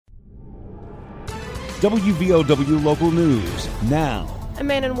WVOW Local News now. A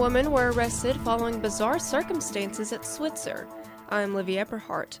man and woman were arrested following bizarre circumstances at Switzer. I'm Livy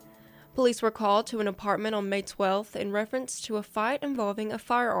Epperhart. Police were called to an apartment on May 12th in reference to a fight involving a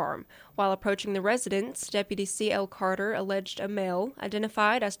firearm. While approaching the residence, Deputy C.L. Carter alleged a male,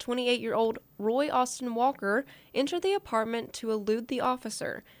 identified as 28-year-old Roy Austin Walker, entered the apartment to elude the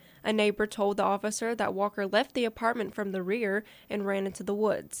officer. A neighbor told the officer that Walker left the apartment from the rear and ran into the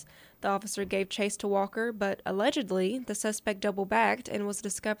woods. The officer gave chase to Walker, but allegedly, the suspect double-backed and was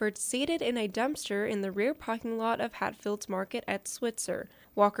discovered seated in a dumpster in the rear parking lot of Hatfield's Market at Switzer.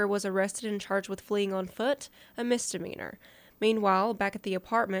 Walker was arrested and charged with fleeing on foot, a misdemeanor. Meanwhile, back at the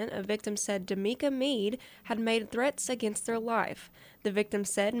apartment, a victim said Damika Meade had made threats against their life. The victim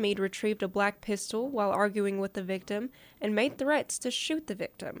said Meade retrieved a black pistol while arguing with the victim and made threats to shoot the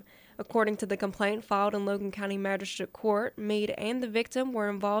victim. According to the complaint filed in Logan County Magistrate Court, Meade and the victim were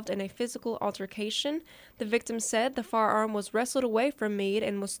involved in a physical altercation. The victim said the firearm was wrestled away from Meade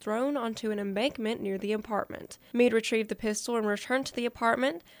and was thrown onto an embankment near the apartment. Meade retrieved the pistol and returned to the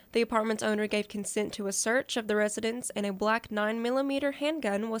apartment. The apartment's owner gave consent to a search of the residence, and a black 9mm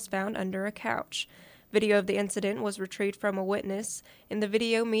handgun was found under a couch. Video of the incident was retrieved from a witness. In the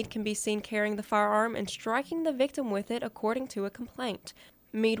video, Meade can be seen carrying the firearm and striking the victim with it, according to a complaint.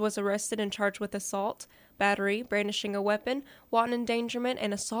 Meade was arrested and charged with assault, battery, brandishing a weapon, wanton endangerment,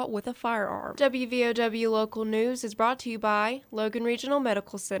 and assault with a firearm. WVOW Local News is brought to you by Logan Regional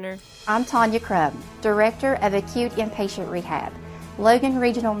Medical Center. I'm Tanya Crum, Director of Acute Inpatient Rehab. Logan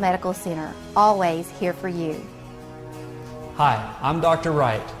Regional Medical Center, always here for you. Hi, I'm Dr.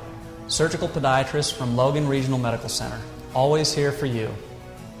 Wright, Surgical Podiatrist from Logan Regional Medical Center, always here for you.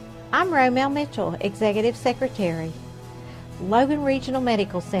 I'm Romel Mitchell, Executive Secretary. Logan Regional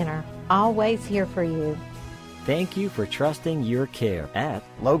Medical Center, always here for you. Thank you for trusting your care at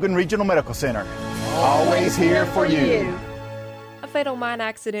Logan Regional Medical Center, always here for you. A fatal mine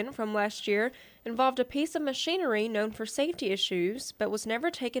accident from last year involved a piece of machinery known for safety issues, but was never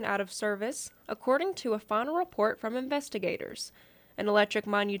taken out of service, according to a final report from investigators. An electric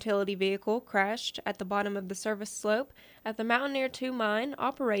mine utility vehicle crashed at the bottom of the service slope at the Mountaineer 2 mine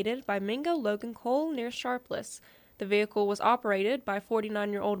operated by Mingo Logan Coal near Sharpless. The vehicle was operated by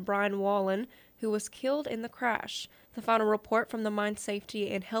 49-year-old Brian Wallen, who was killed in the crash. The final report from the Mine Safety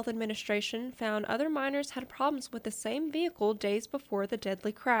and Health Administration found other miners had problems with the same vehicle days before the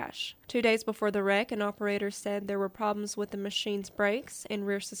deadly crash. 2 days before the wreck, an operator said there were problems with the machine's brakes and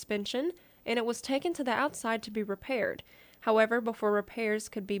rear suspension, and it was taken to the outside to be repaired. However, before repairs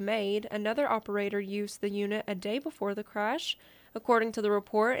could be made, another operator used the unit a day before the crash. According to the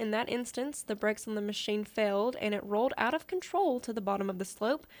report, in that instance, the brakes on the machine failed and it rolled out of control to the bottom of the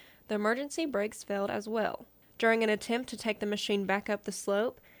slope. The emergency brakes failed as well. During an attempt to take the machine back up the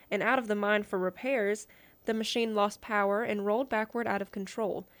slope and out of the mine for repairs, the machine lost power and rolled backward out of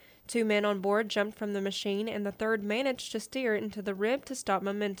control. 2 men on board jumped from the machine and the third managed to steer it into the rib to stop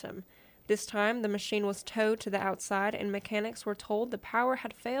momentum. This time, the machine was towed to the outside and mechanics were told the power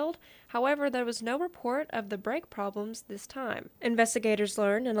had failed. However, there was no report of the brake problems this time. Investigators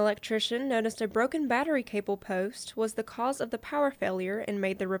learned an electrician noticed a broken battery cable post was the cause of the power failure and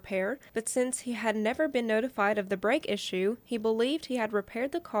made the repair, but since he had never been notified of the brake issue, he believed he had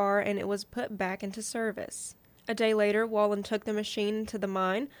repaired the car and it was put back into service. A day later, Wallen took the machine into the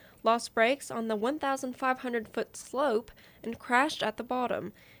mine, lost brakes on the 1,500-foot slope, and crashed at the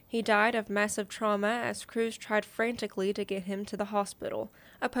bottom. He died of massive trauma as crews tried frantically to get him to the hospital.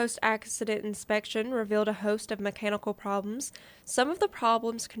 A post-accident inspection revealed a host of mechanical problems, some of the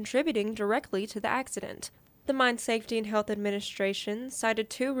problems contributing directly to the accident. The Mine Safety and Health Administration cited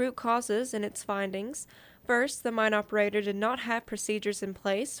 2 root causes in its findings. First, the mine operator did not have procedures in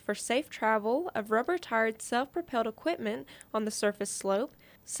place for safe travel of rubber-tired self-propelled equipment on the surface slope.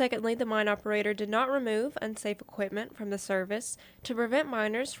 Secondly, the mine operator did not remove unsafe equipment from the service to prevent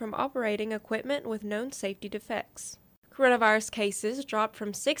miners from operating equipment with known safety defects. Coronavirus cases dropped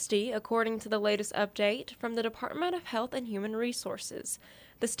from 60, according to the latest update from the Department of Health and Human Resources.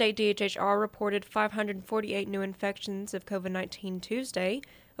 The state DHR reported 548 new infections of COVID-19 Tuesday.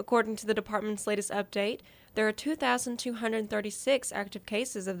 According to the department's latest update, there are 2,236 active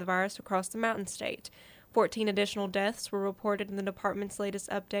cases of the virus across the Mountain State. 14 additional deaths were reported in the department's latest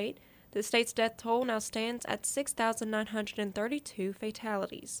update. The state's death toll now stands at 6,932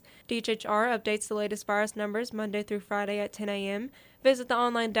 fatalities. DHR updates the latest virus numbers Monday through Friday at 10 a.m. Visit the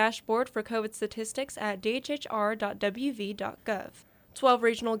online dashboard for COVID statistics at dhr.wv.gov. 12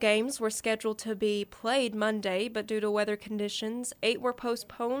 regional games were scheduled to be played Monday, but due to weather conditions, 8 were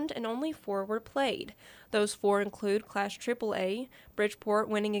postponed and only 4 were played. Those 4 include Class AAA, Bridgeport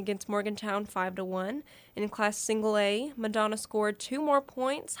winning against Morgantown 5-1. In Class Single A, Madonna scored 2 more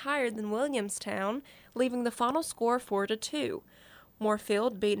points higher than Williamstown, leaving the final score 4-2.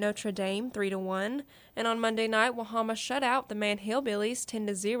 Moorfield beat Notre Dame 3-1, and on Monday night, Wahama shut out the Man Hillbillies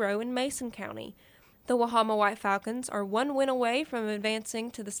 10-0 in Mason County. The Wahama White Falcons are 1 win away from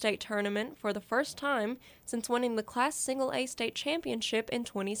advancing to the state tournament for the first time since winning the Class Single A state championship in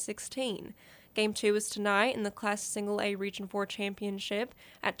 2016. Game 2 is tonight in the Class Single A Region 4 championship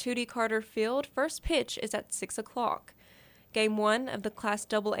at 2D Carter Field. First pitch is at 6 o'clock. Game 1 of the Class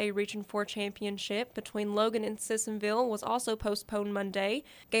AA Region 4 Championship between Logan and Sissonville was also postponed Monday.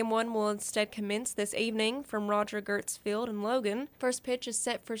 Game 1 will instead commence this evening from Roger Gertz Field in Logan. First pitch is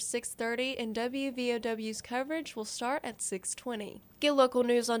set for 6:30 and WVOW's coverage will start at 6:20. Get local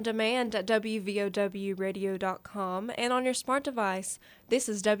news on demand at WVOWradio.com and on your smart device. This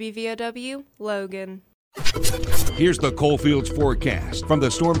is WVOW Logan. Here's the Coalfields forecast from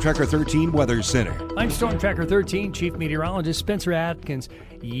the Storm Tracker 13 Weather Center. I'm Storm Tracker 13 Chief Meteorologist Spencer Atkins.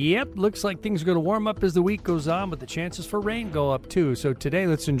 Yep, looks like things are going to warm up as the week goes on, but the chances for rain go up too. So today,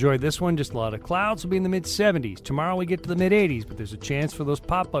 let's enjoy this one. Just a lot of clouds will be in the mid-70s. Tomorrow we get to the mid-80s, but there's a chance for those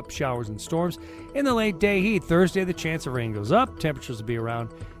pop-up showers and storms in the late day heat. Thursday, the chance of rain goes up. Temperatures will be around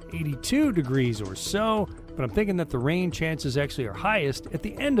 82 degrees or so, but I'm thinking that the rain chances actually are highest at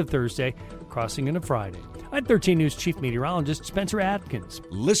the end of Thursday, crossing into Friday. I'm 13 News Chief Meteorologist Spencer Atkins.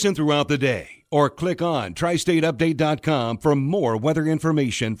 Listen throughout the day or click on tristateupdate.com for more weather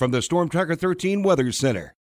information from the Storm Tracker 13 Weather Center.